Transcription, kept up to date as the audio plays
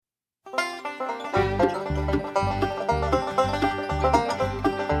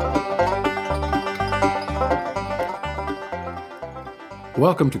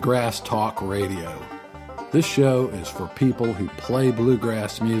Welcome to Grass Talk Radio. This show is for people who play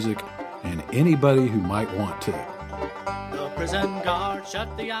bluegrass music and anybody who might want to. The prison guard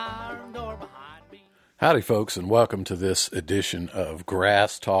shut the iron door behind me. Howdy, folks, and welcome to this edition of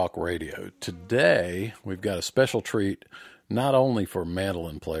Grass Talk Radio. Today, we've got a special treat not only for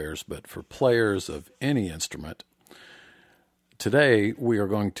mandolin players, but for players of any instrument. Today, we are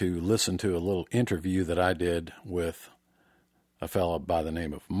going to listen to a little interview that I did with a fellow by the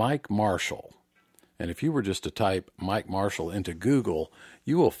name of Mike Marshall. And if you were just to type Mike Marshall into Google,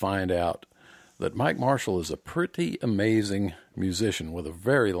 you will find out that Mike Marshall is a pretty amazing musician with a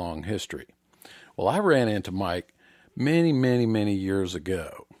very long history. Well, I ran into Mike many years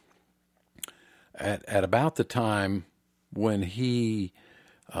ago at about the time when he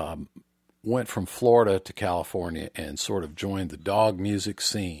went from Florida to California and sort of joined the dog music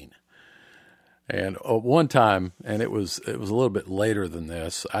scene. And one time, and it was a little bit later than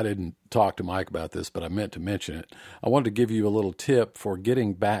this, I didn't talk to Mike about this, but I meant to mention it. I wanted to give you a little tip for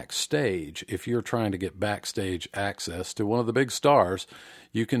getting backstage. If you're trying to get backstage access to one of the big stars,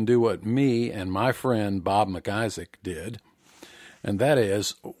 you can do what me and my friend Bob McIsaac did. And that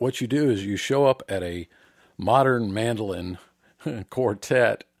is, what you do is you show up at a modern mandolin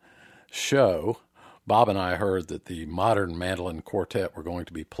quartet show. Bob and I heard that the modern mandolin quartet were going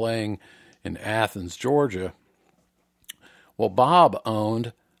to be playing in Athens, Georgia. Well, Bob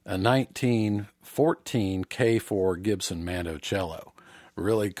owned a 1914 K4 Gibson Mandocello.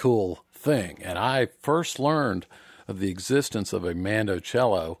 Really cool thing. And I first learned of the existence of a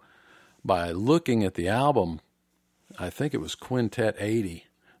Mandocello by looking at the album, I think it was Quintet 80,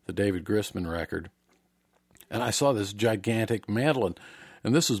 the David Grisman record. And I saw this gigantic mandolin.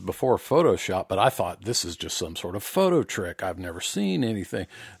 And this was before Photoshop, but I thought this is just some sort of photo trick. I've never seen anything.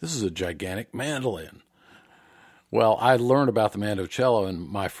 This is a gigantic mandolin. Well, I learned about the Mandocello, and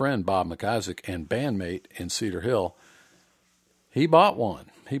my friend Bob McIsaac and bandmate in Cedar Hill, he bought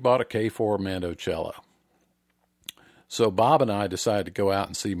one. He bought a K4 Mandocello. So Bob and I decided to go out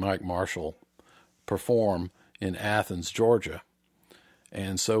and see Mike Marshall perform in Athens, Georgia.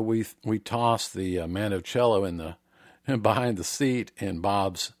 And so we tossed the Mandocello in the behind the seat in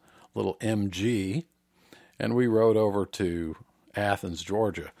Bob's little MG, and we rode over to Athens,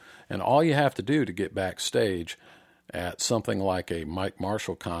 Georgia. And all you have to do to get backstage at something like a Mike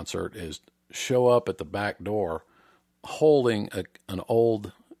Marshall concert is show up at the back door holding an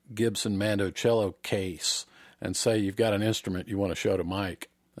old Gibson Mandocello case and say you've got an instrument you want to show to Mike,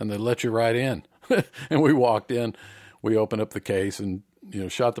 and they let you right in. And we walked in, we opened up the case and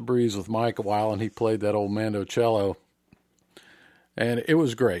shot the breeze with Mike a while, and he played that old Mandocello. And it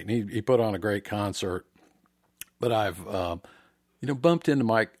was great. And he put on a great concert. But I've, bumped into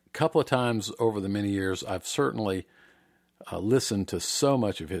Mike a couple of times over the many years. I've certainly listened to so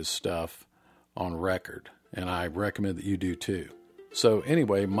much of his stuff on record. And I recommend that you do too. So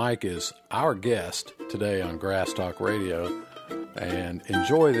anyway, Mike is our guest today on Grass Talk Radio. And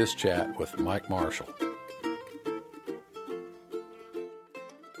enjoy this chat with Mike Marshall.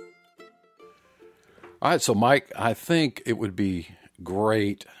 All right, so Mike, I think it would be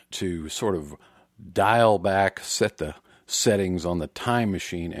great to sort of dial back, set the settings on the time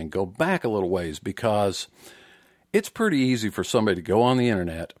machine and go back a little ways, because it's pretty easy for somebody to go on the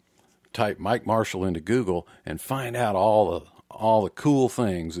internet, type Mike Marshall into Google, and find out all the cool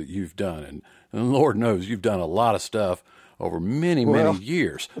things that you've done. And Lord knows you've done a lot of stuff over many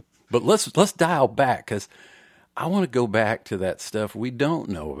years. But let's dial back, because I want to go back to that stuff we don't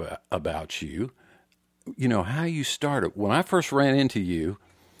know about you. How you started. When I first ran into you,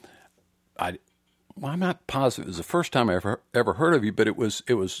 I'm not positive it was the first time I ever heard of you, but it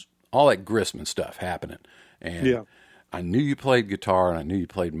was all that Grisman stuff happening. And yeah. I knew you played guitar, and I knew you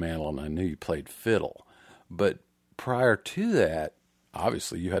played mandolin, and I knew you played fiddle. But prior to that,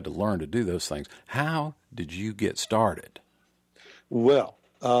 obviously you had to learn to do those things. How did you get started? Well,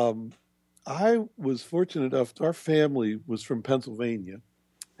 I was fortunate enough, our family was from Pennsylvania.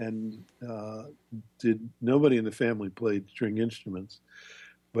 And nobody in the family played string instruments,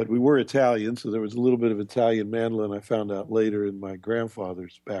 but we were Italian, so there was a little bit of Italian mandolin I found out later in my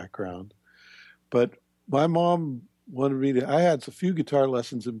grandfather's background. But my mom wanted me to, I had a few guitar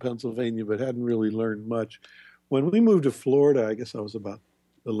lessons in Pennsylvania, but hadn't really learned much. When we moved to Florida, I guess I was about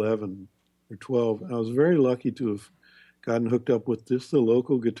 11 or 12, and I was very lucky to have gotten hooked up with just the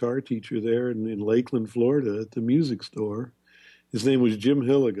local guitar teacher there in Lakeland, Florida at the music store. His name was Jim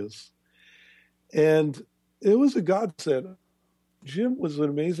Hillegas. And it was a godsend. Jim was an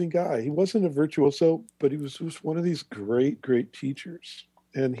amazing guy. He wasn't a virtuoso, but he was just one of these great teachers.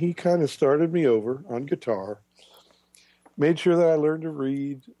 And he kind of started me over on guitar, made sure that I learned to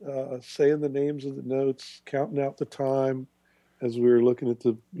read, saying the names of the notes, counting out the time as we were looking at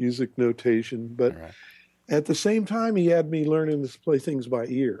the music notation. But Right. at the same time, he had me learning to play things by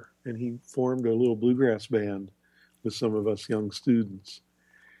ear, and he formed a little bluegrass band with some of us young students.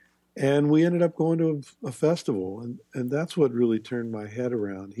 And we ended up going to a festival, and that's what really turned my head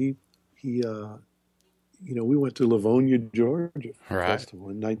around. We went to Livonia, Georgia Right. festival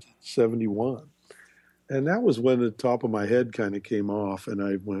in 1971. And that was when the top of my head kind of came off, and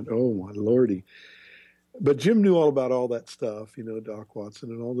I went, oh, my Lordy. But Jim knew all about all that stuff, Doc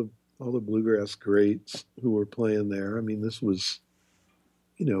Watson and all the bluegrass greats who were playing there. I mean, this was,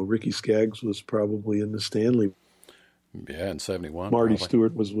 Ricky Skaggs was probably in the Stanley. Yeah, in 71. Marty probably.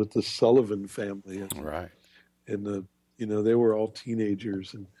 Stewart was with the Sullivan family. Right. And they were all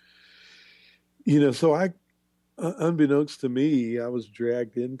teenagers. And, so unbeknownst to me, I was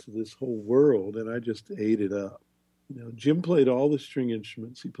dragged into this whole world, and I just ate it up. Jim played all the string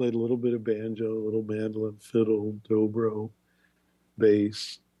instruments. He played a little bit of banjo, a little mandolin, fiddle, dobro,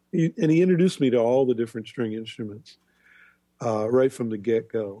 bass. And he introduced me to all the different string instruments right from the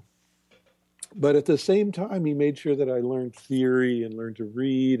get-go. But at the same time, he made sure that I learned theory and learned to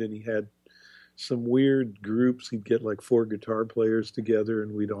read, and he had some weird groups. He'd get like 4 guitar players together,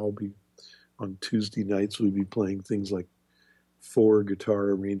 and we'd all be, on Tuesday nights, we'd be playing things like 4 guitar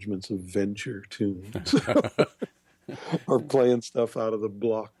arrangements of Venture tunes. Or playing stuff out of the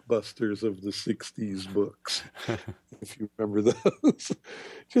blockbusters of the 60s books, if you remember those.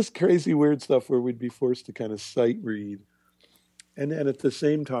 Just crazy, weird stuff where we'd be forced to kind of sight read. And then at the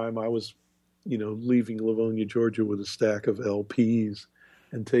same time, I was, leaving Livonia, Georgia with a stack of LPs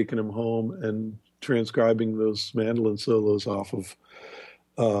and taking them home and transcribing those mandolin solos off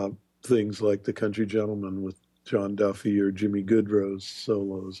of things like The Country Gentleman with John Duffy or Jimmy Goodrow's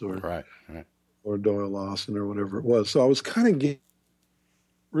solos or Right. or Doyle Lawson or whatever it was. So I was kind of getting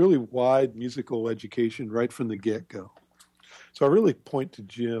really wide musical education right from the get-go. So I really point to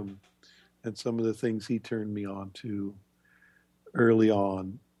Jim and some of the things he turned me on to early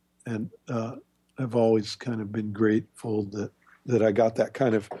on. And I've always kind of been grateful that I got that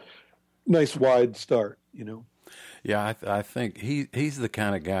kind of nice wide start, Yeah, I think he's the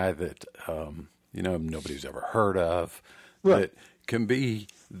kind of guy that, nobody's ever heard of. Right. That can be,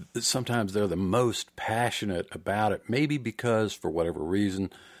 sometimes they're the most passionate about it, maybe because for whatever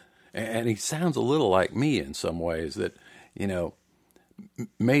reason, and he sounds a little like me in some ways, that,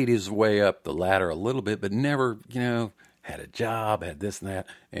 made his way up the ladder a little bit, but never, had a job, had this and that,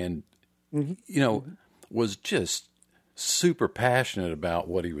 and, was just super passionate about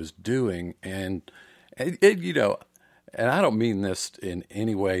what he was doing. And I don't mean this in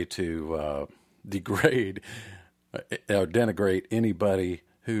any way to degrade or denigrate anybody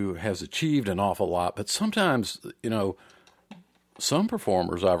who has achieved an awful lot, but sometimes, some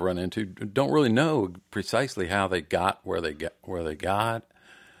performers I've run into don't really know precisely how they got where they got.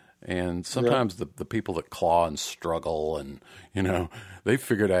 And sometimes the people that claw and struggle and, they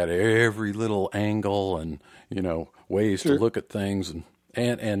figured out every little angle and, ways to look at things.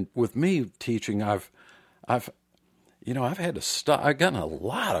 And with me teaching, I've had to stop. I've gotten a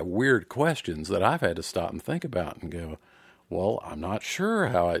lot of weird questions that I've had to stop and think about and go, well, I'm not sure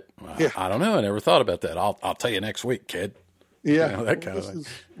how I don't know. I never thought about that. I'll tell you next week, kid. Yeah. That kind of This thing. is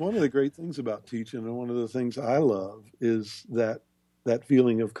one of the great things about teaching, and one of the things I love is that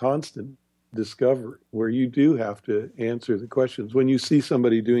feeling of constant discovery, where you do have to answer the questions. When you see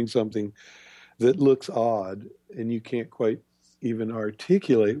somebody doing something that looks odd and you can't quite even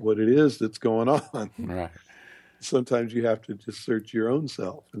articulate what it is that's going on, Right. sometimes you have to just search your own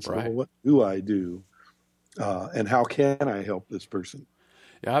self and say, Right. well, what do I do? And how can I help this person?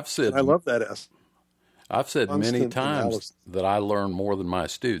 Yeah, And I love that essence. I've said many Constant times analysis. that I learn more than my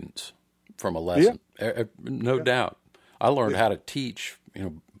students from a lesson. No doubt. I learned how to teach,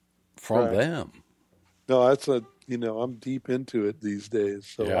 from Right. them. No, I'm deep into it these days.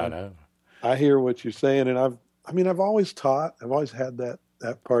 So Yeah, I know. I hear what you're saying, and I've always taught. I've always had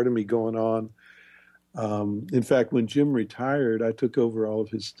that part of me going on. In fact, when Jim retired, I took over all of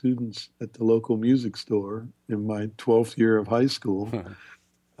his students at the local music store in my 12th year of high school.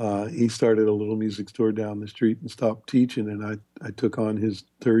 He started a little music store down the street and stopped teaching, and I took on his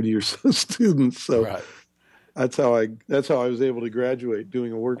 30 or so students. So Right. that's how I was able to graduate,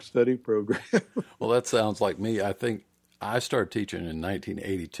 doing a work study program. Well, that sounds like me. I think I started teaching in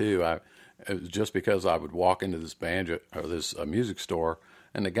 1982. It was just because I would walk into this banjo or this music store,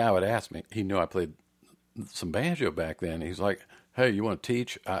 and the guy would ask me. He knew I played some banjo back then. He's like, "Hey, you want to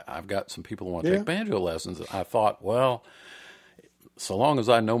teach? I've got some people who want to take banjo lessons." And I thought, well, so long as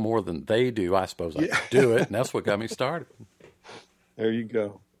I know more than they do, I suppose I could do it, and that's what got me started. There you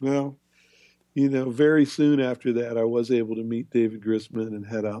go. Well, very soon after that, I was able to meet David Grisman and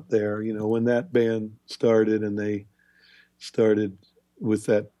head out there. When that band started and they started with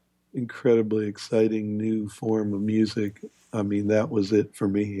that incredibly exciting new form of music, I mean, that was it for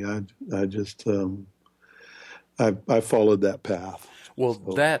me. I just, I followed that path. Well,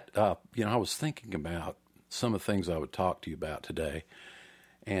 that, I was thinking about some of the things I would talk to you about today.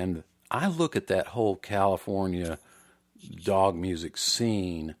 And I look at that whole California dog music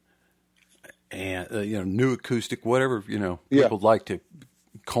scene and, new acoustic, whatever, people like to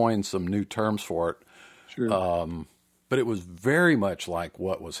coin some new terms for it. Sure. But it was very much like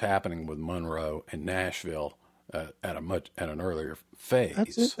what was happening with Monroe and Nashville at an earlier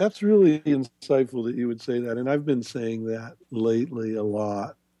phase. That's really insightful that you would say that. And I've been saying that lately a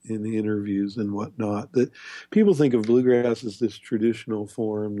lot in the interviews and whatnot, that people think of bluegrass as this traditional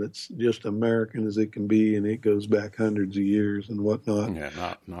form that's just American as it can be, and it goes back hundreds of years and whatnot. Yeah,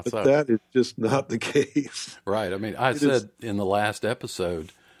 not but so. That is just not the case. Right. I mean, I said in the last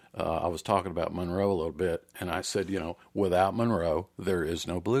episode, I was talking about Monroe a little bit, and I said, without Monroe, there is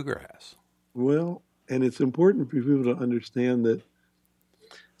no bluegrass. Well, and it's important for people to understand that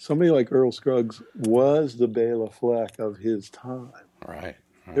somebody like Earl Scruggs was the Bela Fleck of his time. Right.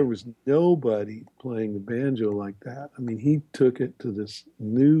 There was nobody playing the banjo like that. I mean, he took it to this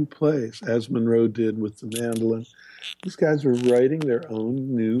new place, as Monroe did with the mandolin. These guys were writing their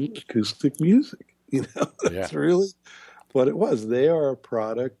own new acoustic music. That's really what it was. They are a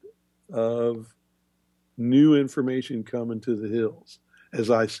product of new information coming to the hills, as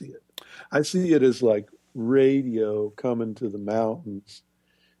I see it. I see it as like radio coming to the mountains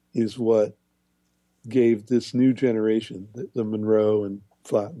is what gave this new generation, the Monroe and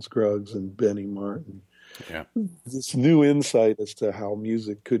Flatt and Scruggs and Benny Martin, this new insight as to how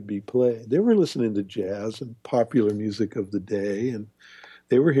music could be played. They were listening to jazz and popular music of the day, and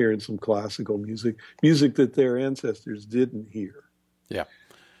they were hearing some classical music that their ancestors didn't hear. Yeah.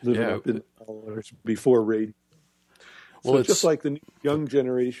 Living up in before radio. So it's just like the young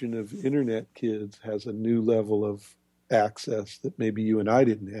generation of internet kids has a new level of access that maybe you and I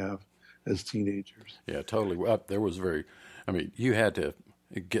didn't have as teenagers. Yeah, totally. You had to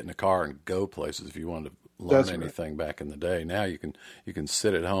get in a car and go places if you wanted to learn anything back in the day. Now you can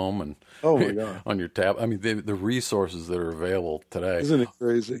sit at home and on your tab. I mean, the resources that are available today. Isn't it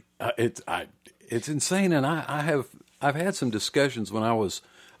crazy? It's insane. And I've had some discussions when I was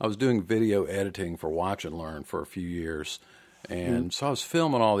doing video editing for Watch and Learn for a few years. And so I was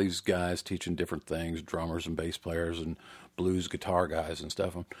filming all these guys teaching different things, drummers and bass players and blues guitar guys and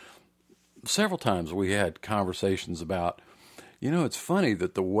stuff. And several times we had conversations about, it's funny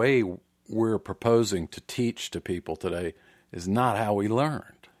that the way we're proposing to teach to people today is not how we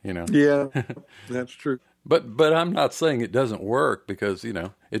learned, Yeah, that's true. But I'm not saying it doesn't work because,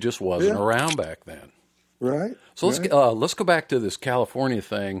 it just wasn't around back then. Right. So let's go back to this California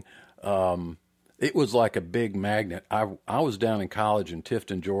thing. It was like a big magnet. I was down in college in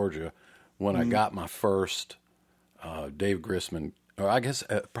Tifton, Georgia, when I got my first David Grisman, or I guess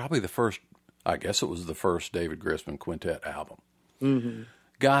probably the first. I guess it was the first David Grisman Quintet album. Mm-hmm.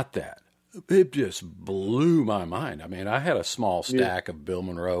 Got that. It just blew my mind. I mean, I had a small stack of Bill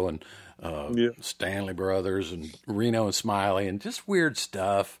Monroe and Stanley Brothers and Reno and Smiley and just weird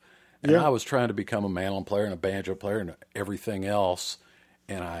stuff. And I was trying to become a mandolin player and a banjo player and everything else.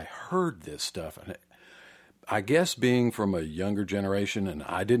 And I heard this stuff. And I guess being from a younger generation, and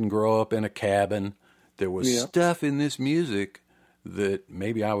I didn't grow up in a cabin, there was stuff in this music that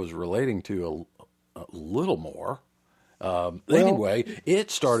maybe I was relating to a little more. Anyway, it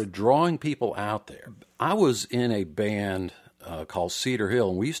started drawing people out there. I was in a band called Cedar Hill,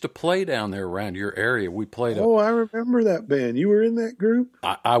 and we used to play down there around your area. We played. I remember that band. You were in that group?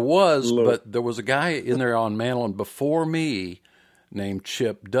 I was, but there was a guy in there on mandolin before me named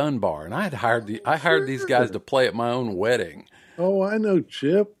Chip Dunbar, and I hired these guys to play at my own wedding. Oh, I know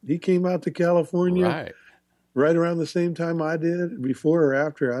Chip. He came out to California right around the same time I did, before or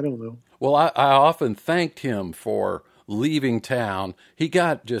after, I don't know. Well, I often thanked him for leaving town. He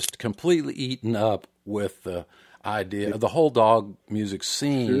got just completely eaten up with the idea of the whole dog music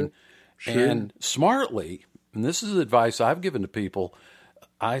scene. Sure. And smartly, and this is advice I've given to people,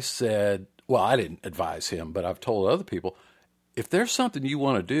 I said, well, I didn't advise him, but I've told other people, if there's something you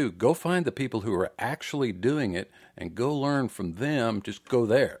want to do, go find the people who are actually doing it and go learn from them. Just go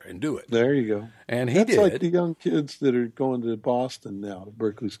there and do it. There you go. And That's like the young kids that are going to Boston now, to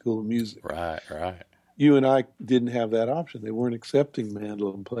Berklee School of Music. Right. you and I didn't have that option. They weren't accepting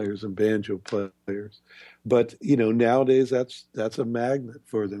mandolin players and banjo players. But, nowadays that's a magnet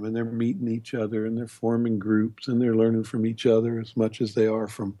for them, and they're meeting each other and they're forming groups and they're learning from each other as much as they are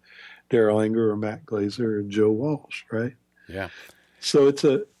from Darrell Enger or Matt Glazer or Joe Walsh, right? Yeah. So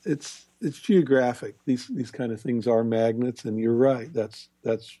it's geographic. These kind of things are magnets, and you're right. That's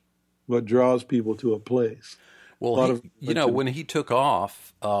what draws people to a place. Well, when he took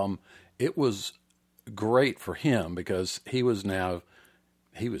off, it was great for him because I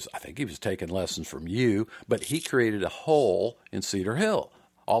think he was taking lessons from you, but he created a hole in Cedar Hill.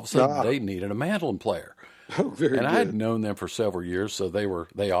 All of a sudden, they needed a mandolin player. Oh, very good. I had known them for several years, so they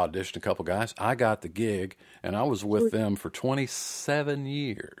auditioned a couple guys. I got the gig, and I was with them for 27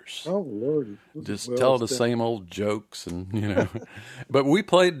 years. Oh, Lord. Just telling the same old jokes, and but we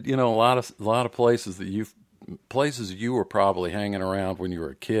played, a lot of places places you were probably hanging around when you were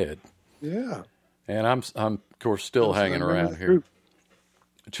a kid. Yeah. And I'm of course still hanging around here.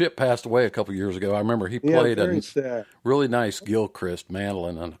 Chip passed away a couple years ago. I remember he played a really nice Gilchrist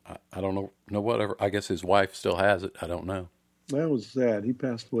mandolin, and I don't know whatever. I guess his wife still has it. I don't know. That was sad. He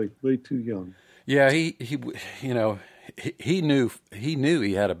passed away way too young. Yeah, he knew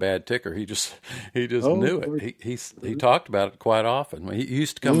he had a bad ticker. He just knew it. He talked about it quite often. He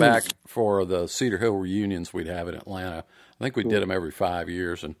used to come back for the Cedar Hill reunions we'd have in Atlanta. I think we did them every 5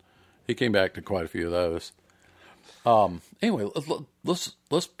 years, and he came back to quite a few of those. Anyway,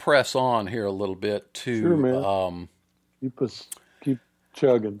 let's press on here a little bit to. Sure, man. Keep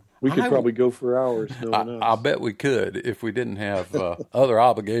chugging. We could probably go for hours. I bet we could if we didn't have other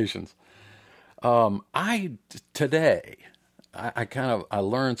obligations. Today I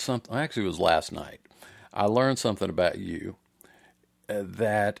learned something. Actually, it was last night. I learned something about you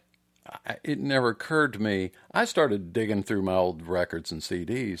that it never occurred to me. I started digging through my old records and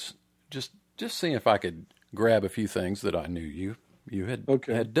CDs, just seeing if I could grab a few things that I knew you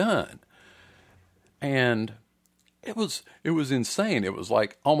had done, and it was insane. It was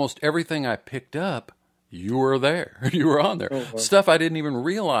like almost everything I picked up, you were there. You were on there. Oh, wow. Stuff I didn't even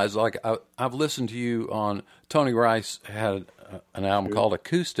realize. Like I've listened to you on Tony Rice had an album called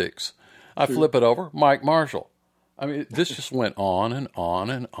Acoustics. I flip it over, Mike Marshall. I mean, this just went on and on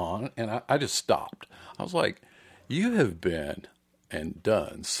and on, and I just stopped. I was like, you have been and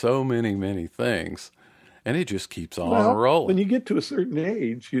done so many, many things. And it just keeps on rolling. When you get to a certain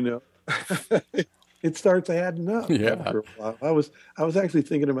age, it starts adding up. Yeah. After a while. I was actually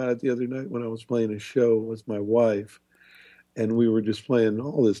thinking about it the other night when I was playing a show with my wife, and we were just playing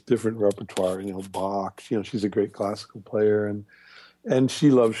all this different repertoire. Bach. She's a great classical player, and she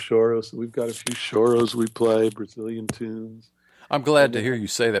loves choro. So we've got a few choros we play, Brazilian tunes. I'm glad to hear you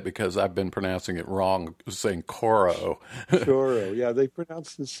say that because I've been pronouncing it wrong, saying choro. Choro, yeah, they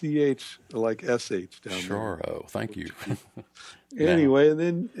pronounce the CH like SH down there. Choro, thank you. Anyway,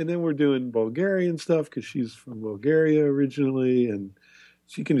 and then we're doing Bulgarian stuff because she's from Bulgaria originally, and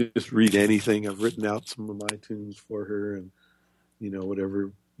she can just read anything. I've written out some of my tunes for her, and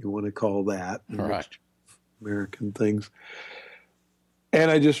whatever you want to call that, right. American things. And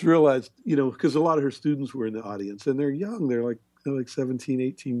I just realized, because a lot of her students were in the audience, and they're young. They're like 17,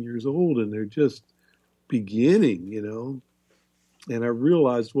 18 years old, and they're just beginning, And I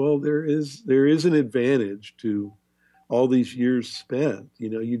realized, well, there is an advantage to all these years spent.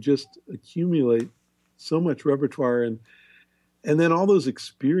 You just accumulate so much repertoire, and then all those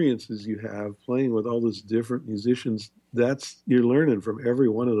experiences you have playing with all those different musicians. You're learning from every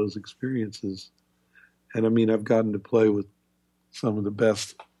one of those experiences. And I mean, I've gotten to play with some of the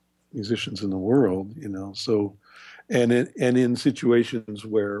best musicians in the world, So, and in situations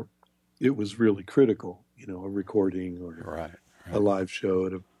where it was really critical, a recording or a live show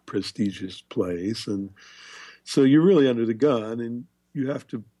at a prestigious place, and so you're really under the gun, and you have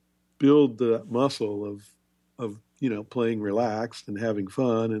to build the muscle of playing relaxed and having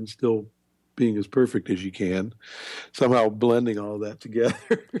fun and still being as perfect as you can, somehow blending all that together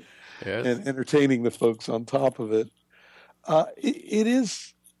and entertaining the folks on top of it.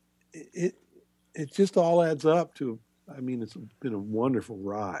 It just all adds up to, I mean, it's been a wonderful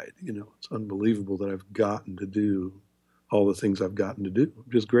ride. It's unbelievable that I've gotten to do all the things I've gotten to do.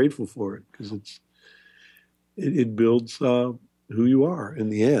 I'm just grateful for it because it builds who you are in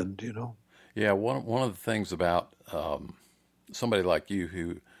the end, Yeah, one of the things about somebody like you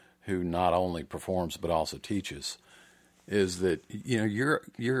who not only performs but also teaches is that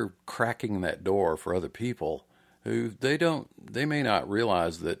you're cracking that door for other people who they may not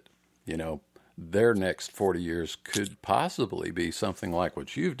realize that their next 40 years could possibly be something like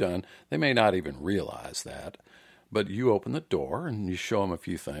what you've done. They may not even realize that, but you open the door and you show them a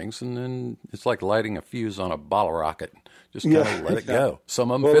few things, and then it's like lighting a fuse on a bottle rocket. Just kind of let it go.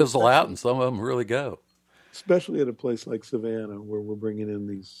 Some of them fizzle out, and some of them really go. Especially at a place like Savannah, where we're bringing in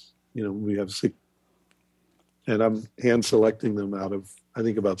these, we have 6, and I'm hand selecting them out of, I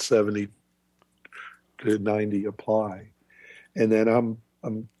think, about 70 to 90 apply, and then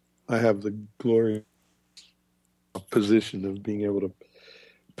I have the glorious position of being able to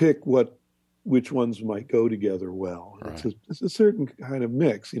pick which ones might go together well. Right. It's a certain kind of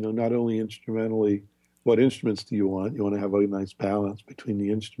mix, not only instrumentally, what instruments do you want? You want to have a nice balance between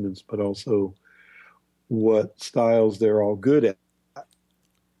the instruments, but also what styles they're all good at.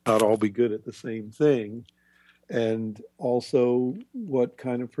 Not all be good at the same thing. And also what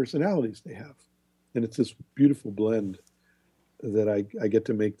kind of personalities they have. And it's this beautiful blend that I get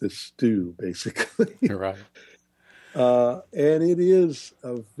to make this stew, basically. Right. And it is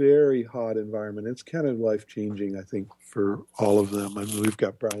a very hot environment. It's kind of life-changing, I think, for all of them. I mean, we've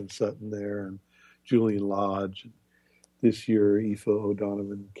got Brian Sutton there and Julian Lodge. This year, Aoife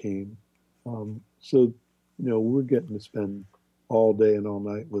O'Donovan came. So, we're getting to spend all day and all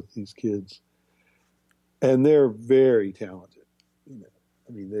night with these kids. And they're very talented.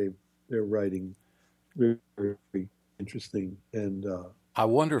 I mean, they're writing very, very interesting. And I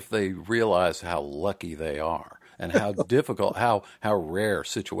wonder if they realize how lucky they are and how difficult, how rare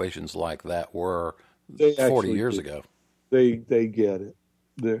situations like that were 40 years ago. They get it.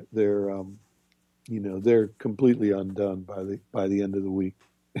 They're completely undone by the end of the week.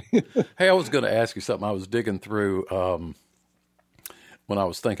 Hey, I was going to ask you something. I was digging through when I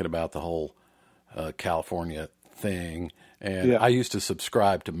was thinking about the whole California thing, and I used to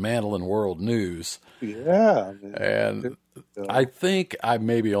subscribe to Mandolin World News. Yeah, man. And I think I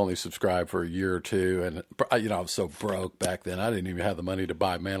maybe only subscribed for a year or two, and I was so broke back then I didn't even have the money to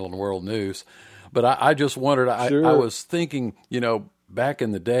buy Mandolin World News. But I just wondered. Sure. I was thinking, back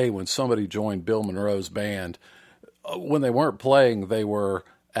in the day when somebody joined Bill Monroe's band, when they weren't playing, they were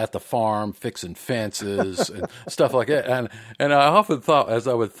at the farm fixing fences and stuff like that. And I often thought, as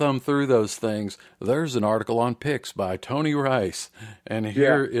I would thumb through those things, there's an article on picks by Tony Rice, and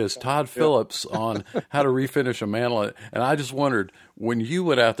here is Todd Phillips on how to refinish a mandolin. And I just wondered, when you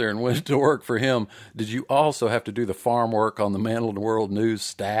went out there and went to work for him, did you also have to do the farm work on the Mandolin World News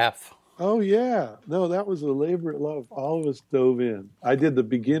staff? Oh, yeah. No, that was a labor of love. All of us dove in. I did the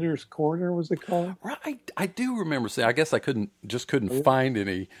beginner's corner, was it called? Right. I do remember saying, I guess I couldn't find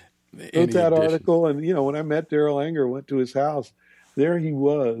any wrote that edition. article. And, when I met Daryl Anger, went to his house, there he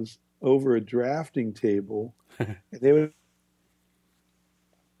was over a drafting table. And they would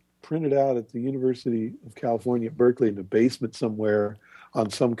print it out at the University of California at Berkeley in the basement somewhere on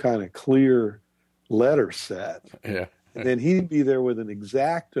some kind of clear letter set. Yeah. And then he'd be there with an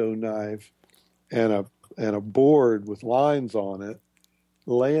X-Acto knife and a board with lines on it,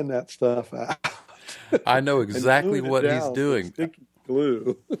 laying that stuff out. I know exactly what he's doing.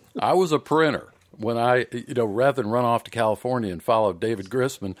 Glue. I was a printer when I, rather than run off to California and follow David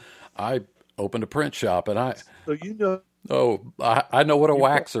Grisman, I opened a print shop, and I know what a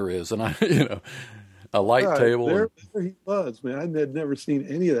waxer is, and a light table. There he was, man. I had never seen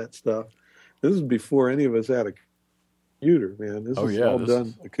any of that stuff. This is before any of us had a computer, man. This is all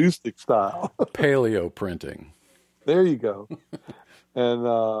done acoustic style. Paleo printing. There you go. And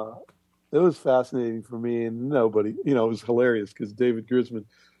it was fascinating for me, and nobody, it was hilarious because David Grisman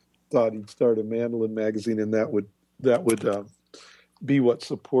thought he'd start a mandolin magazine, and that would be what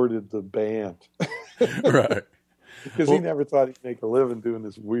supported the band. Right. Because he never thought he'd make a living doing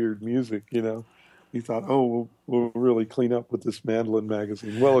this weird music, He thought, we'll really clean up with this mandolin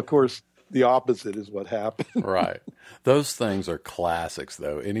magazine. Well, of course, the opposite is what happened. Right. Those things are classics,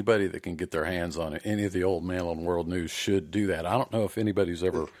 though. Anybody that can get their hands on any of the old Mandolin World News should do that. I don't know if anybody's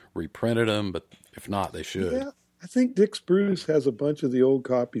ever reprinted them, but if not, they should. Yeah, I think Dick Spruce has a bunch of the old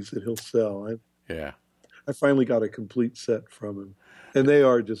copies that he'll sell. I finally got a complete set from him, and they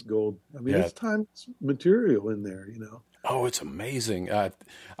are just gold. I mean, it's timeless material in there, Oh, it's amazing.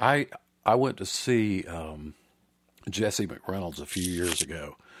 I went to see Jesse McReynolds a few years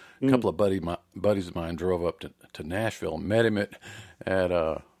ago. A couple of buddies of mine drove up to Nashville and met him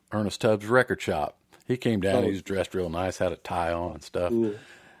at Ernest Tubbs record shop. He came down, he was dressed real nice, had a tie on and stuff. Ooh.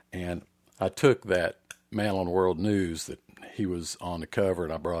 And I took that Mandolin World News that he was on the cover,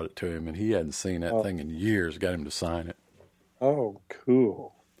 and I brought it to him, and he hadn't seen that thing in years, got him to sign it. Oh,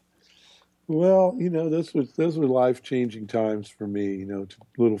 cool. Well, those were life-changing times for me,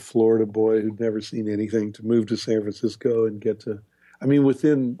 little Florida boy who'd never seen anything, to move to San Francisco and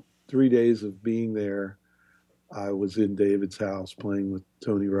within 3 days of being there, I was in David's house playing with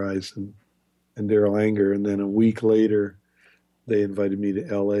Tony Rice, and and Daryl Anger. And then a week later, they invited me to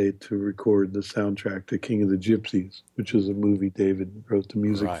L.A. to record the soundtrack to King of the Gypsies, which is a movie David wrote the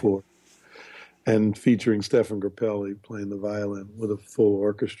music Right. for, and featuring Stefan Grappelli playing the violin with a full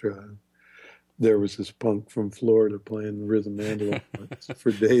orchestra. There was this punk from Florida playing the rhythm mandolin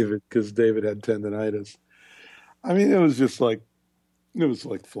for David because David had tendonitis. I mean, it was like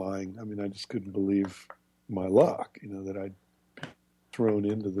flying. I mean, I just couldn't believe my luck, that I'd thrown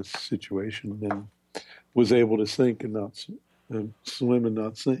into this situation and was able to sink and not swim and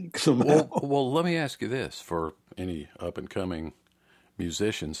not sink somehow. Well, let me ask you this for any up and coming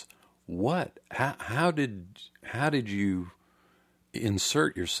musicians: how did you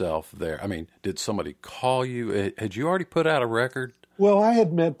insert yourself there? I mean, did somebody call you? Had you already put out a record? Well, I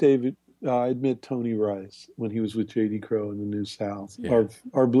had met David. I'd met Tony Rice when he was with J.D. Crowe in the New South. Yeah.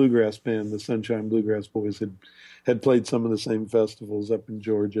 Our bluegrass band, the Sunshine Bluegrass Boys, had played some of the same festivals up in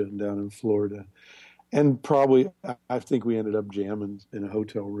Georgia and down in Florida. And probably, I think we ended up jamming in a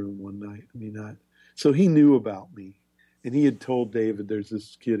hotel room one night. I mean, so he knew about me. And he had told David, there's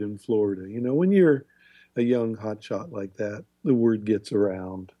this kid in Florida. When you're a young hotshot like that, the word gets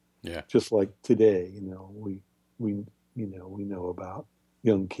around. Yeah. Just like today, we know about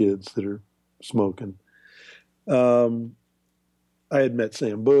young kids that are smoking. I had met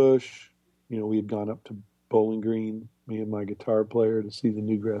Sam Bush. We had gone up to Bowling Green, me and my guitar player, to see the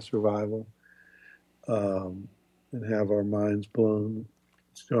Newgrass Revival, and have our minds blown.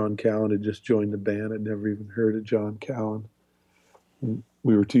 John Cowan had just joined the band. I'd never even heard of John Cowan. And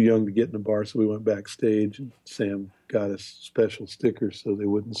we were too young to get in the bar, so we went backstage, and Sam got us special stickers so they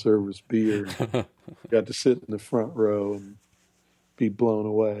wouldn't serve us beer. Got to sit in the front row and be blown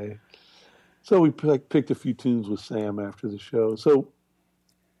away. So we picked a few tunes with Sam after the show. So,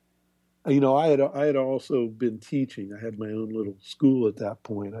 I had also been teaching. I had my own little school at that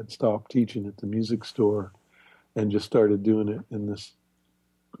point. I'd stopped teaching at the music store and just started doing it in this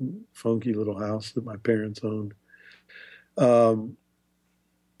funky little house that my parents owned.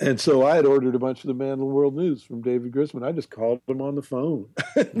 And so I had ordered a bunch of the Mandolin World News from David Grisman. I just called him on the phone.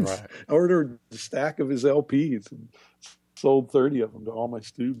 Right. I ordered a stack of his LPs and sold 30 of them to all my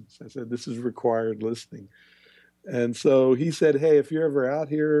students. I said, this is required listening. And so he said, hey, if you're ever out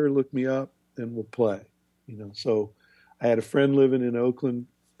here, look me up and we'll play. So I had a friend living in Oakland.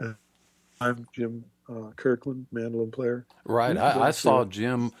 I'm Jim Kirkland, mandolin player. Right. I saw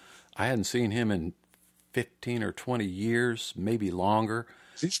Jim. I hadn't seen him in 15 or 20 years, maybe longer.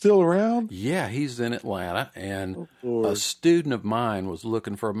 Is he still around? Yeah, he's in Atlanta, and a student of mine was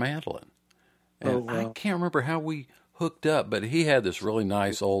looking for a mandolin. And wow. I can't remember how we hooked up, but he had this really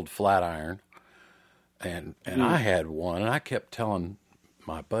nice old flat iron, and I had one, and I kept telling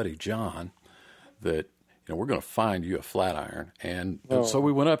my buddy John that we're going to find you a flat iron. And so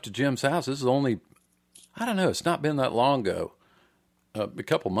we went up to Jim's house. This is only, I don't know, it's not been that long ago, a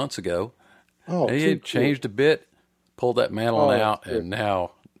couple months ago. Oh, and he had changed a bit, pulled that mandolin out, and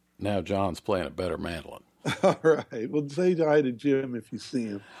now John's playing a better mandolin. All right. Well, say hi to Jim if you see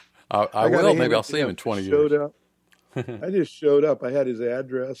him. I will. Maybe I'll see him in 20 years. Up. I just showed up. I had his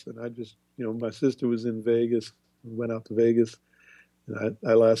address, and I just, my sister was in Vegas. We went out to Vegas. And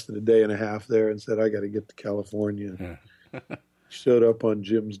I lasted a day and a half there and said, I got to get to California. Showed up on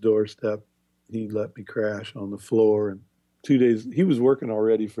Jim's doorstep. He let me crash on the floor. And 2 days, he was working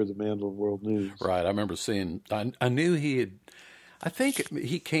already for the Mandolin World News. Right. I remember seeing, I knew I think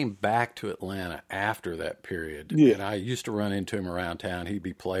he came back to Atlanta after that period. Yeah. And I used to run into him around town. He'd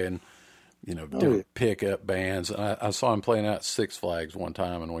be playing, different pickup bands. And I saw him playing out at Six Flags one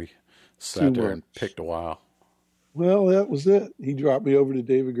time, and we sat there and picked a while. Well, that was it. He dropped me over to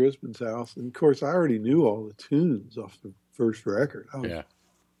David Grisman's house. And, of course, I already knew all the tunes off the first record.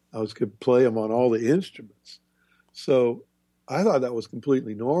 I could play them on all the instruments. So I thought that was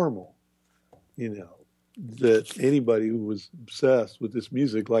completely normal, that anybody who was obsessed with this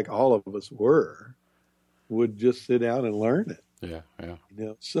music, like all of us were, would just sit down and learn it. Yeah.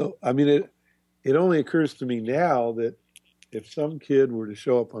 So, I mean, it only occurs to me now that if some kid were to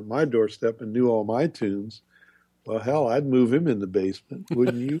show up on my doorstep and knew all my tunes, well, hell, I'd move him in the basement,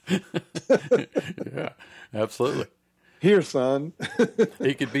 wouldn't you? Yeah, absolutely. Here, son.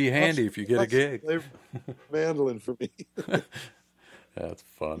 He could be handy if you get a gig. Play mandolin for me. That's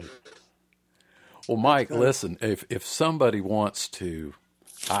funny. Well, Mike, listen, if somebody wants to,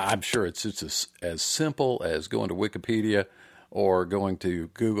 I'm sure it's as simple as going to Wikipedia or going to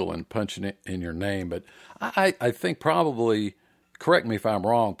Google and punching it in your name. But I think probably, correct me if I'm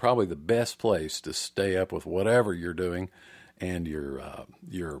wrong, probably the best place to stay up with whatever you're doing and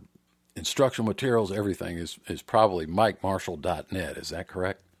your instructional materials, everything is probably MikeMarshall.net. Is that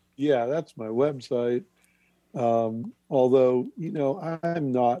correct? Yeah, that's my website. Although,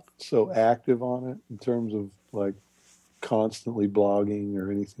 I'm not so active on it in terms of like constantly blogging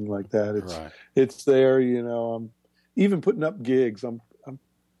or anything like that. Right. It's there, I'm even putting up gigs. I'm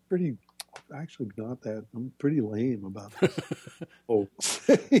pretty actually not that. I'm pretty lame about this.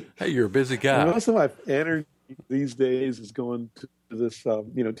 Hey, you're a busy guy. Most of my energy these days is going to this,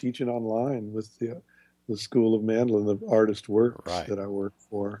 teaching online with the School of Mandolin, the Artist Works Right. that I work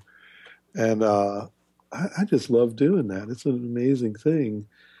for, and I just love doing that. It's an amazing thing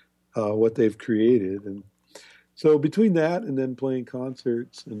what they've created, and so between that and then playing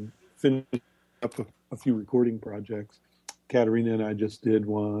concerts and finishing up a few recording projects, Katerina and I just did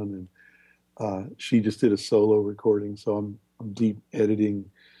one, and she just did a solo recording. So I'm deep editing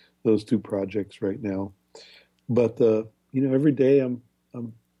those two projects right now. But every day I'm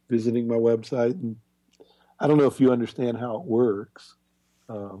visiting my website, and I don't know if you understand how it works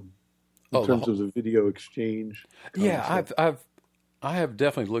in terms of the video exchange concept. Yeah, I have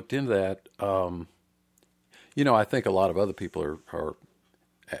definitely looked into that. I think a lot of other people are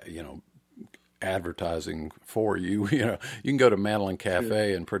advertising for you. You can go to Mandolin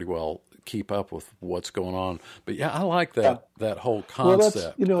Cafe and pretty well keep up with what's going on. But yeah, I like that whole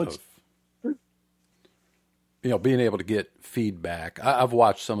concept of being able to get feedback. I've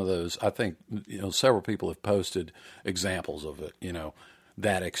watched some of those. I think several people have posted examples of it.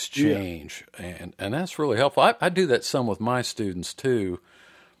 That exchange, and that's really helpful. I do that some with my students too.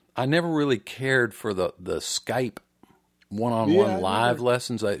 I never really cared for the Skype one-on-one live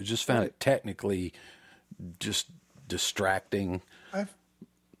lessons. I just found it technically just distracting.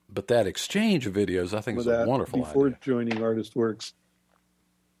 But that exchange of videos, I think, is a wonderful before idea. Joining Artist Works,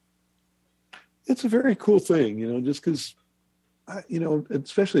 it's a very cool thing, just because,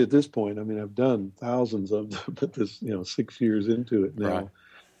 especially at this point, I mean, I've done thousands of them at this, 6 years into it now. Right.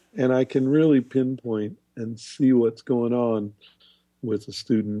 And I can really pinpoint and see what's going on with a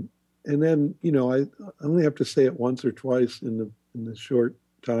student. And then, I only have to say it once or twice in the short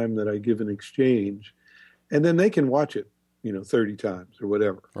time that I give an exchange. And then they can watch it, 30 times or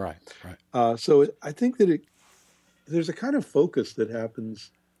whatever. Right. So I think that there's a kind of focus that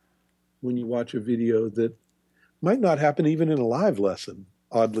happens when you watch a video that might not happen even in a live lesson,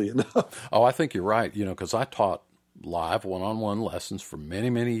 oddly enough. Oh, I think you're right, because I taught live one-on-one lessons for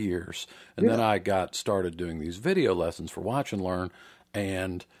many, many years. And then I got started doing these video lessons for Watch and Learn.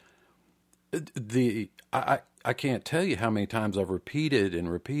 And I can't tell you how many times I've repeated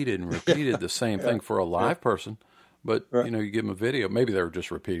the same thing for a live person. But, you give them a video. Maybe they were just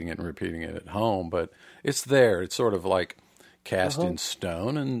repeating it at home. But it's there. It's sort of like cast in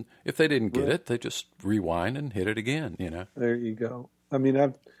stone. And if they didn't get it, they just rewind and hit it again, There you go. I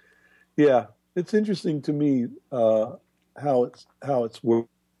mean, it's interesting to me how it's worked.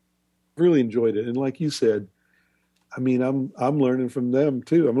 Really enjoyed it. And like you said, I mean, I'm learning from them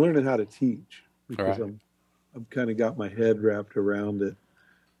too. I'm learning how to teach because I've kind of got my head wrapped around it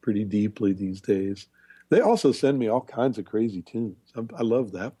pretty deeply these days. They also send me all kinds of crazy tunes. I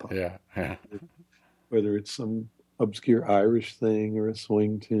love that part. Yeah. Whether it's some obscure Irish thing or a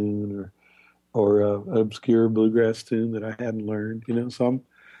swing tune or an obscure bluegrass tune that I hadn't learned, So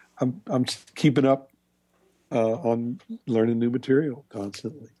I'm keeping up on learning new material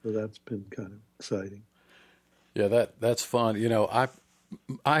constantly. So that's been kind of exciting. Yeah, that's fun.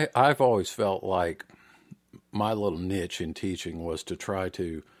 I've always felt like my little niche in teaching was to try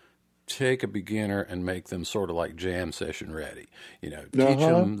to take a beginner and make them sort of like jam session ready. Teach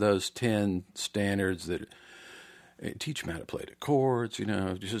them those 10 standards that teach them how to play the chords.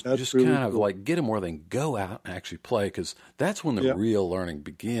 Just really kind of like get them where they can go out and actually play, because that's when the real learning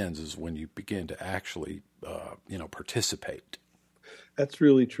begins. Is when you begin to actually participate. That's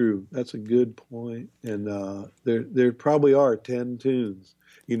really true. That's a good point. And there probably are 10 tunes,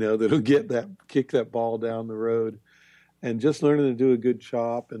 that'll kick that ball down the road. And just learning to do a good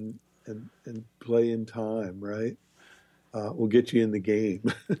chop and play in time, right, will get you in the game.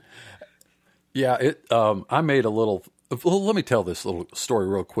 Yeah, I made a little. Well, let me tell this little story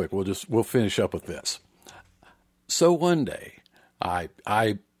real quick. We'll finish up with this. So one day, I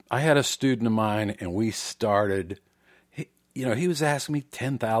had a student of mine, and we started. He was asking me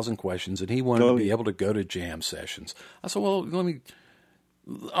 10,000 questions, and he wanted to be able to go to jam sessions. I said, well,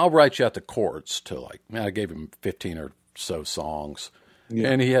 I'll write you out the chords I gave him 15 or so songs. Yeah.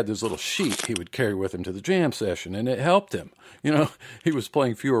 And he had this little sheet he would carry with him to the jam session, and it helped him. He was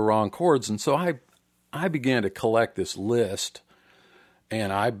playing fewer wrong chords. And so I began to collect this list,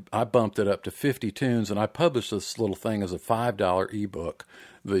 and I bumped it up to 50 tunes, and I published this little thing as a $5 ebook.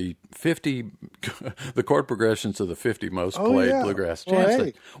 The 50, the chord progressions of the 50 most played bluegrass jams.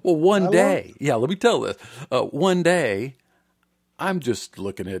 Hey, well, one day, let me tell this. One day, I'm just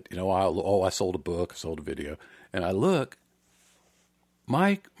looking at, I sold a book, I sold a video, and I look,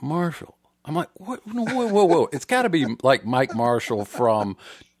 Mike Marshall. I'm like, what? Whoa. It's got to be like Mike Marshall from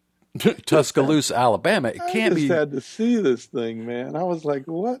Tuscaloosa, Alabama. It can't be. I just had to see this thing, man. I was like,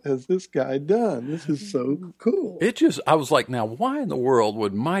 what has this guy done? This is so cool. I was like, now, why in the world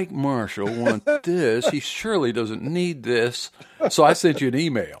would Mike Marshall want this? He surely doesn't need this. So I sent you an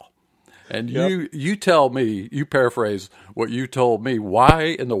email. And you tell me, you paraphrase what you told me. Why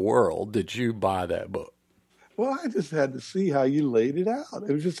in the world did you buy that book? Well, I just had to see how you laid it out.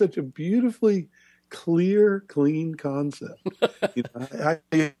 It was just such a beautifully clear, clean concept. You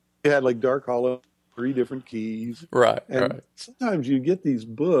had like Dark Hollow, 3 different keys. Right, and right. Sometimes you get these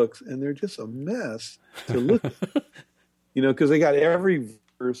books and they're just a mess to look at. Because they got every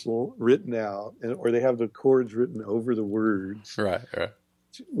verse written out, or they have the chords written over the words. Right.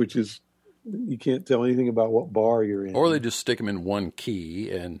 Which is, you can't tell anything about what bar you're in. Or they just stick them in one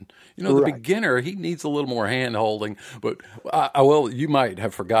key. And, the beginner, he needs a little more hand-holding. But, you might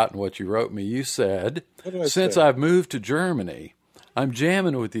have forgotten what you wrote me. You said, since I've moved to Germany, I'm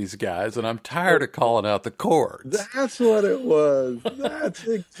jamming with these guys, and I'm tired of calling out the chords. That's what it was. That's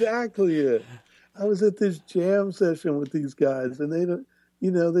exactly it. I was at this jam session with these guys, and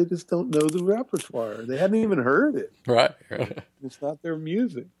they just don't know the repertoire. They hadn't even heard it. Right. It's not their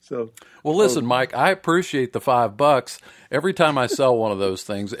music. So, well, listen, Mike, I appreciate the $5. Every time I sell one of those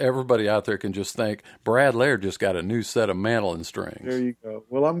things, everybody out there can just think Brad Laird just got a new set of mandolin strings. There you go.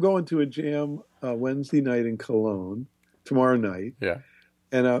 Well, I'm going to a jam Wednesday night in Cologne tomorrow night. Yeah,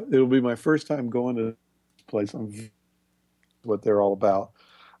 and it'll be my first time going to this place. What they're all about.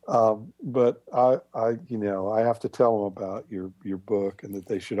 But I have to tell them about your book and that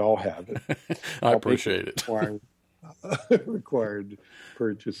they should all have it. I appreciate it. Required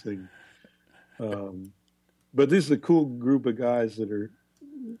purchasing. But this is a cool group of guys that are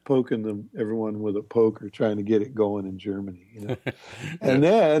poking everyone with a poker, trying to get it going in Germany. And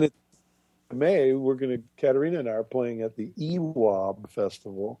then in May, Katerina and I are playing at the EWAB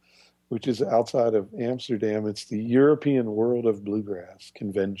Festival, which is outside of Amsterdam. It's the European World of Bluegrass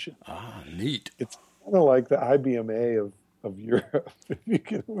Convention. Ah, neat. It's kind of like the IBMA of Europe, if you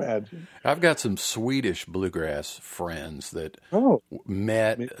can imagine. I've got some Swedish bluegrass friends that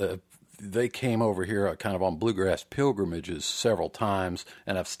met. They came over here kind of on bluegrass pilgrimages several times,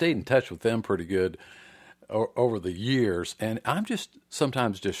 and I've stayed in touch with them pretty good over the years. And I'm just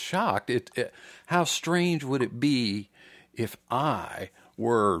sometimes just shocked. How strange would it be if I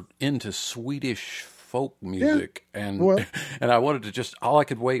were into Swedish folk music and I wanted to all I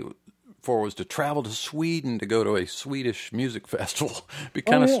could wait for was to travel to Sweden to go to a Swedish music festival. It'd be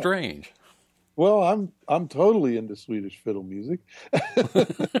kind of strange. Well, I'm totally into Swedish fiddle music.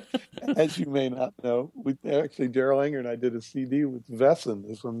 As you may not know, Daryl Anger and I did a CD with Vesson,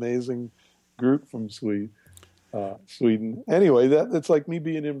 this amazing group from Sweden. Anyway, it's like me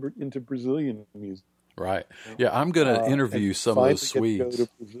being into Brazilian music. Right. Yeah, I'm going to interview some of those Swedes. Go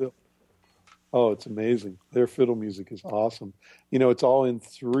to Brazil. Oh, it's amazing. Their fiddle music is awesome. It's all in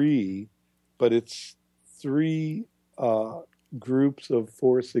 3, but it's 3 groups of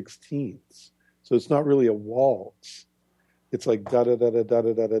 4/16. So it's not really a waltz. It's like da da da da da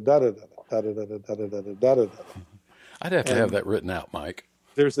da da da da da da da da da da da da. I'd have to have that written out, Mike.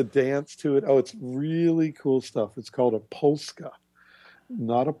 There's a dance to it. Oh, it's really cool stuff. It's called a polska.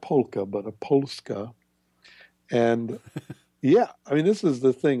 Not a polka, but a polska. And this is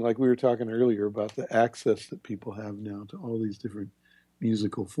the thing, like we were talking earlier about the access that people have now to all these different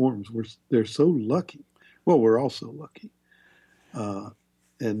musical forms. They're so lucky. Well, we're all so lucky.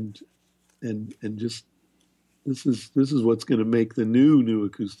 And just this is what's going to make the new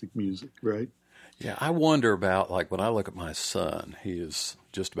acoustic music, right? Yeah, I wonder about, like, when I look at my son, he is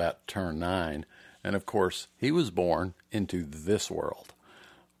just about to turn 9, and of course, he was born into this world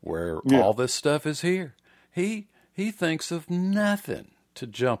where all this stuff is here. He thinks of nothing to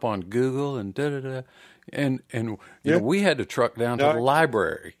jump on Google and da-da-da. And we had to truck down to the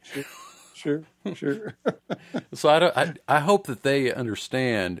library. Sure. So I hope that they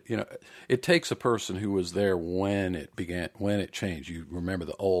understand, it takes a person who was there when it changed. You remember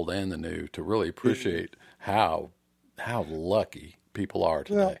the old and the new to really appreciate how lucky people are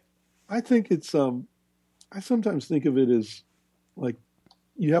today. Well, I think it's, I sometimes think of it as like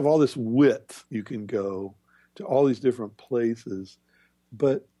you have all this width you can go to all these different places,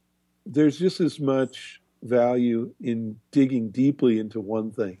 but there's just as much value in digging deeply into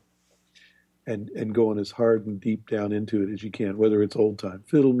one thing and going as hard and deep down into it as you can, whether it's old-time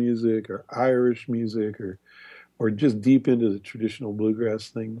fiddle music or Irish music or just deep into the traditional bluegrass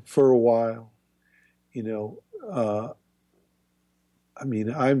thing for a while. I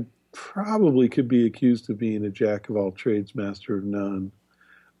mean, I'm probably could be accused of being a jack of all trades, master of none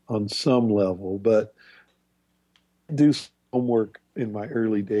on some level, but I do some homework in my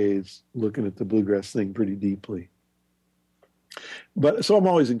early days looking at the bluegrass thing pretty deeply. But so I'm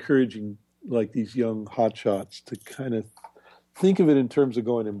always encouraging like these young hotshots to kind of think of it in terms of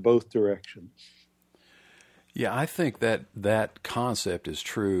going in both directions. Yeah, I think that concept is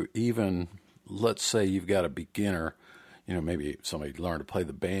true. Even, let's say you've got a beginner, maybe somebody learned to play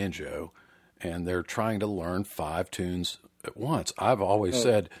the banjo, and they're trying to learn 5 tunes at once. I've always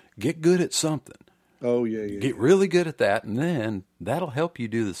said, get good at something. Oh, yeah. Get really good at that, and then that'll help you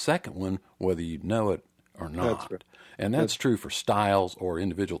do the second one, whether you know it or not. That's right. And that's true for styles or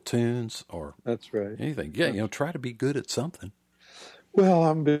individual tunes or that's right. Anything. Yeah, try to be good at something. Well,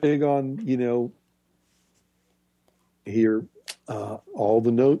 I'm big on, hear all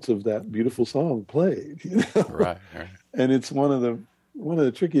the notes of that beautiful song played. Right. And it's one of the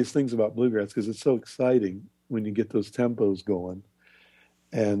trickiest things about bluegrass because it's so exciting when you get those tempos going,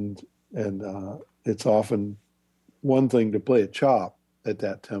 and it's often one thing to play a chop at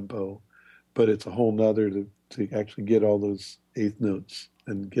that tempo, but it's a whole nother to actually get all those eighth notes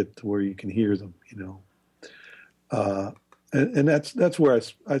and get to where you can hear them. And that's where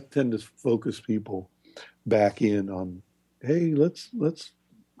I tend to focus people back in on, hey, let's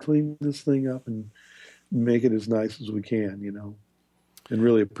clean this thing up and make it as nice as we can, and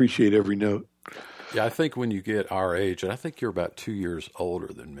really appreciate every note. Yeah, I think when you get our age, and I think you're about 2 years older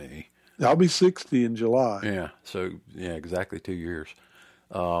than me. I'll be 60 in July. Yeah, so exactly 2 years.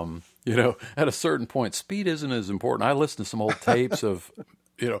 At a certain point, speed isn't as important. I listened to some old tapes of,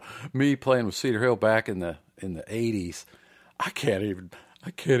 me playing with Cedar Hill back in the 80s. I can't even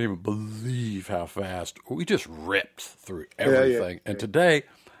believe how fast we just ripped through everything. Yeah. And today,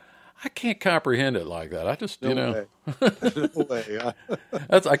 I can't comprehend it like that. I just, No way.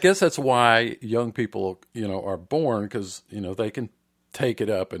 I guess that's why young people, are born, because, they can take it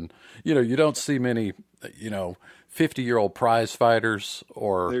up. And, you don't see many, 50-year-old prize fighters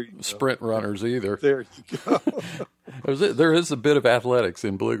or sprint runners either. There you go. There is a bit of athletics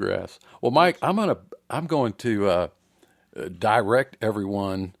in bluegrass. Well, Mike, I'm going to direct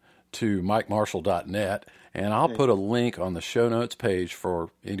everyone to MikeMarshall.net, and I'll put a link on the show notes page for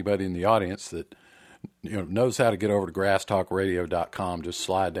anybody in the audience that knows how to get over to grasstalkradio.com. Just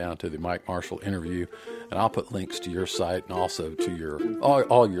slide down to the Mike Marshall interview, and I'll put links to your site and also to your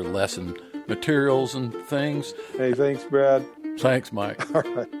all your lesson materials and things. Hey, thanks, Brad. Thanks, Mike. All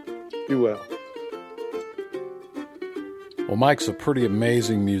right. Be well. Well, Mike's a pretty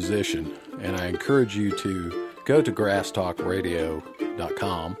amazing musician, and I encourage you to go to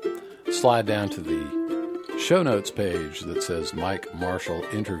grasstalkradio.com, slide down to the show notes page that says Mike Marshall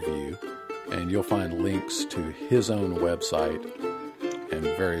interview, and you'll find links to his own website and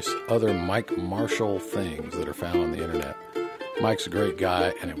various other Mike Marshall things that are found on the internet. Mike's a great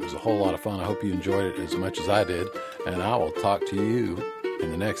guy, and it was a whole lot of fun. I hope you enjoyed it as much as I did, and I will talk to you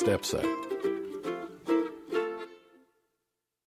in the next episode.